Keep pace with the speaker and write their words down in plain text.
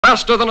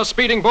faster than a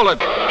speeding bullet.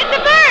 It's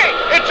a bird!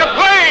 It's a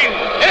plane!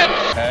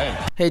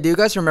 It's... Hey, do you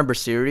guys remember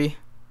Siri?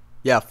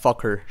 Yeah,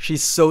 fuck her.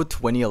 She's so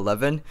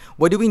 2011.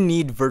 Why do we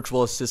need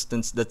virtual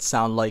assistants that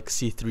sound like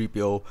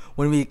C-3PO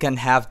when we can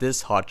have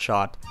this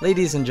hotshot?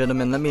 Ladies and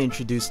gentlemen, let me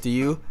introduce to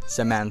you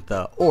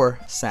Samantha, or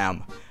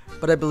Sam.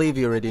 But I believe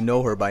you already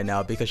know her by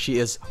now because she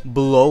is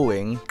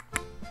blowing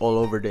all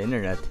over the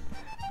internet.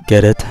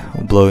 Get it?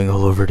 Blowing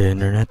all over the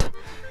internet.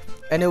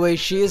 Anyway,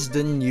 she is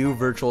the new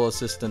virtual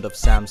assistant of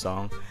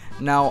Samsung.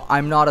 Now,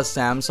 I'm not a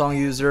Samsung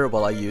user,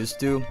 well I used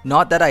to.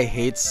 Not that I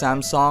hate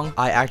Samsung,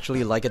 I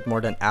actually like it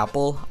more than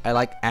Apple. I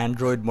like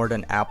Android more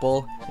than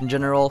Apple in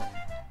general.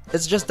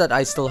 It's just that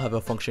I still have a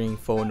functioning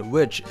phone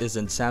which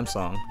isn't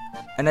Samsung.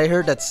 And I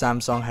heard that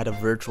Samsung had a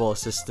virtual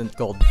assistant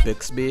called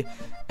Bixby,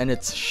 and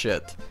it's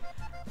shit.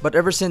 But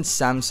ever since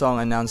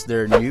Samsung announced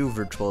their new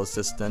virtual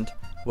assistant,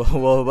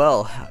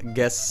 well,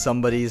 guess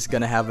somebody's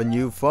gonna have a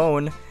new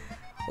phone.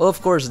 Well,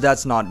 of course,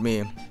 that's not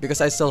me, because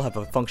I still have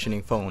a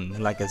functioning phone,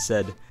 like I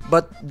said.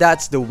 But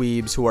that's the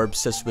weebs who are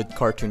obsessed with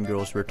cartoon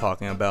girls we're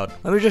talking about.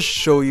 Let me just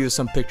show you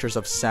some pictures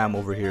of Sam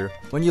over here.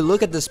 When you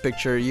look at this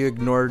picture, you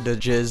ignore the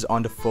jizz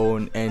on the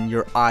phone and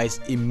your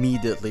eyes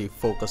immediately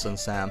focus on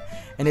Sam,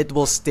 and it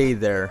will stay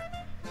there.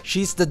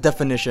 She's the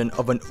definition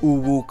of an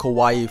uwu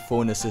kawaii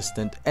phone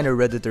assistant and a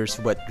Redditor's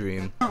wet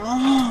dream.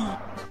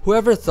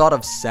 Whoever thought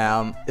of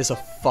Sam is a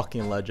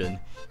fucking legend.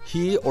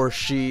 He or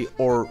she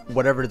or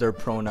whatever their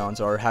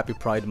pronouns are, happy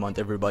Pride Month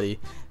everybody,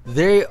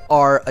 they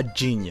are a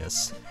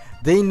genius.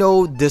 They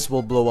know this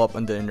will blow up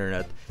on the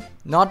internet.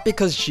 Not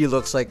because she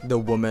looks like the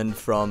woman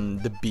from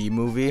the B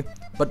movie,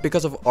 but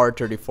because of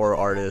R34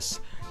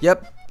 artists.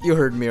 Yep, you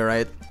heard me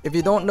right. If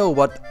you don't know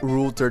what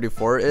Rule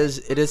 34 is,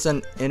 it is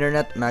an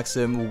internet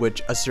maxim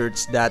which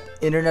asserts that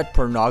internet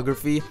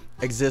pornography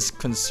exists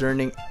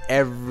concerning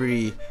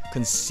every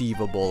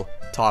conceivable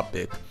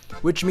topic.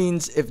 Which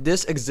means if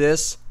this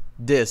exists,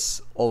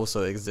 this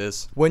also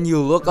exists. When you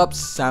look up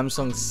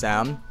Samsung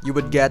Sam, you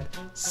would get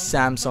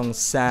Samsung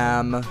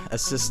Sam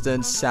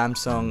assistant,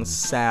 Samsung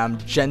Sam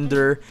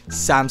gender,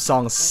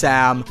 Samsung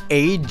Sam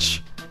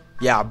age.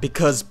 Yeah,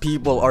 because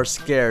people are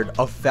scared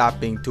of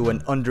fapping to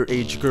an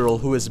underage girl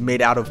who is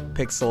made out of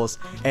pixels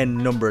and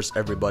numbers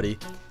everybody.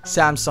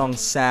 Samsung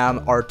Sam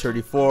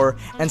R34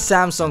 and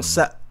Samsung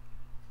Sam...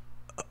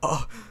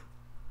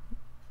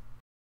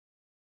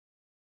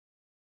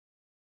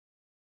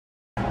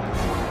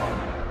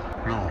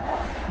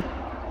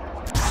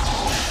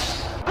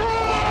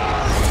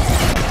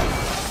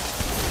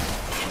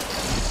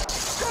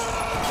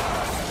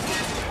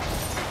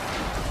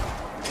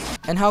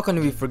 And how can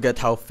we forget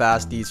how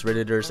fast these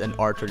Redditors and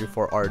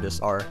R34 artists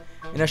are?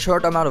 In a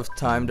short amount of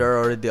time, there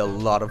are already a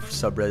lot of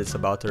subreddits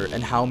about her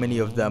and how many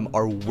of them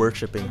are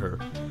worshipping her.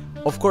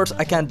 Of course,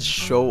 I can't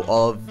show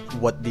all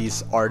of what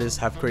these artists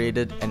have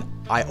created, and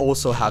I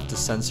also have to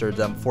censor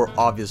them for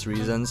obvious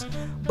reasons,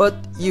 but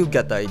you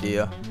get the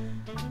idea.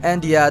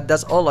 And yeah,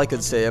 that's all I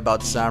could say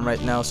about Sam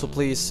right now, so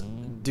please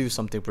do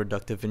something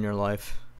productive in your life.